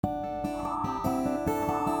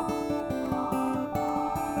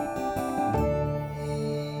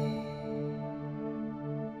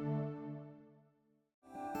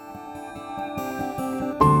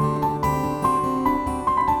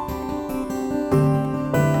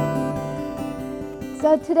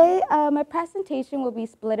So today, my presentation will be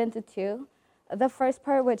split into two. The first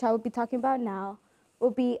part, which I will be talking about now,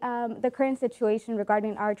 will be the current situation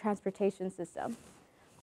regarding our transportation system.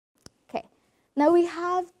 Okay, now we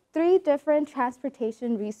have three different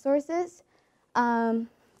transportation resources.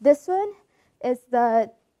 This one is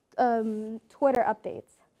the Twitter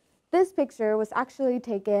updates. This picture was actually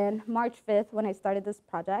taken March 5th when I started this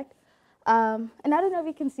project. And I don't know if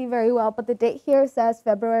you can see very well, but the date here says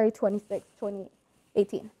February 26,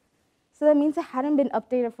 2018. So that means it hadn't been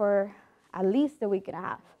updated for at least a week and a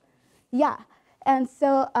half. Yeah, and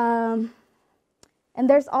so, and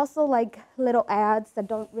there's also like little ads that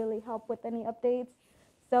don't really help with any updates.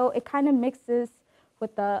 So it kind of mixes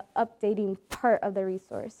with the updating part of the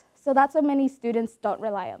resource. So that's why many students don't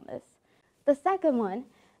rely on this. The second one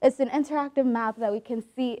is an interactive map that we can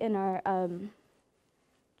see in our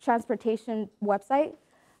transportation website.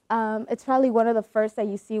 It's probably one of the first that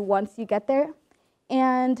you see once you get there.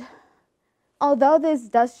 And although this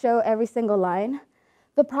does show every single line,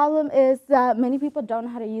 the problem is that many people don't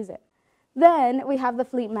know how to use it. Then we have the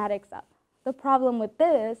Fleetmatics app. The problem with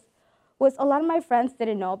this was a lot of my friends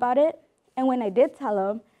didn't know about it. And when I did tell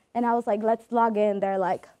them, and I was like, let's log in, they're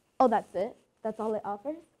like, oh, that's it? That's all it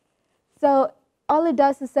offers? So all it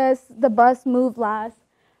does is says the bus moved last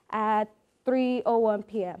at 3:01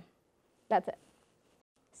 p.m. That's it.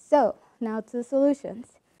 So now to the solutions.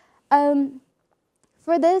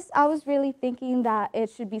 For this, I was really thinking that it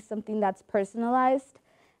should be something that's personalized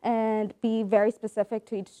and be very specific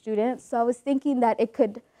to each student. So I was thinking that it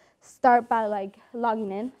could start by like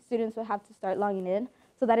logging in. Students would have to start logging in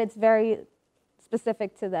so that it's very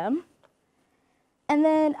specific to them. And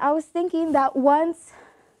then I was thinking that once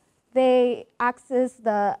they access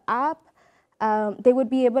the app, they would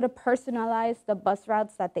be able to personalize the bus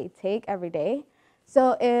routes that they take every day.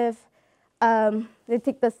 So if they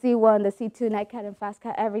take the C1, the C2, NightCat, and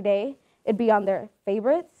FastCat every day, it'd be on their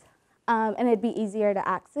favorites, and it'd be easier to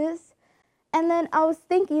access. And then I was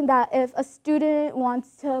thinking that if a student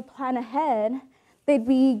wants to plan ahead, they'd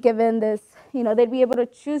be given this, they'd be able to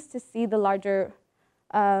choose to see the larger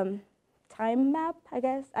time map, I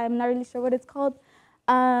guess. I'm not really sure what it's called.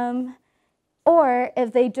 Or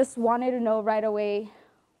if they just wanted to know right away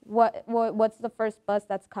what's the first bus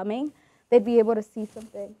that's coming, they'd be able to see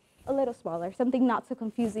something a little smaller, something not so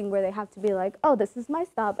confusing where they have to be like, oh, this is my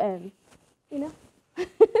stop, and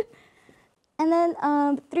And then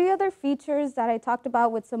three other features that I talked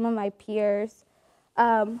about with some of my peers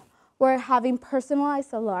were having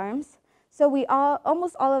personalized alarms. So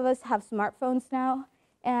almost all of us have smartphones now,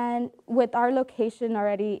 and with our location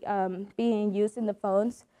already being used in the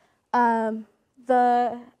phones,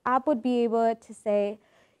 the app would be able to say,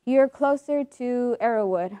 you're closer to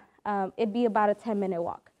Arrowwood. It'd be about a 10-minute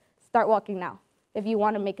walk. Start walking now if you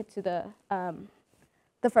want to make it to the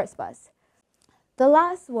first bus. The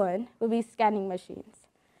last one would be scanning machines.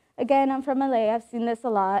 Again, I'm from LA. I've seen this a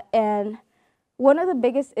lot. And one of the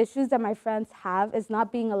biggest issues that my friends have is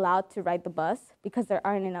not being allowed to ride the bus because there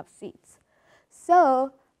aren't enough seats.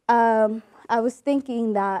 So I was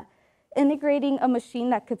thinking that integrating a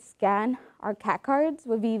machine that could scan our CAT cards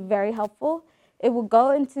would be very helpful. It would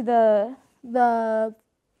go into the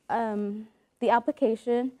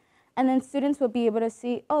application, and then students would be able to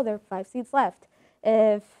see, oh, there are 5 seats left.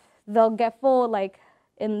 If they'll get full, like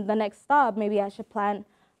in the next stop, maybe I should plan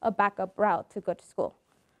a backup route to go to school,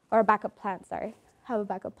 or a backup plan, sorry, have a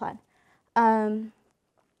backup plan. And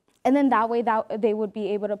then that way they would be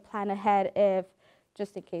able to plan ahead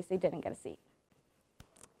just in case they didn't get a seat.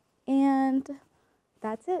 And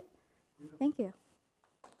that's it. Thank you.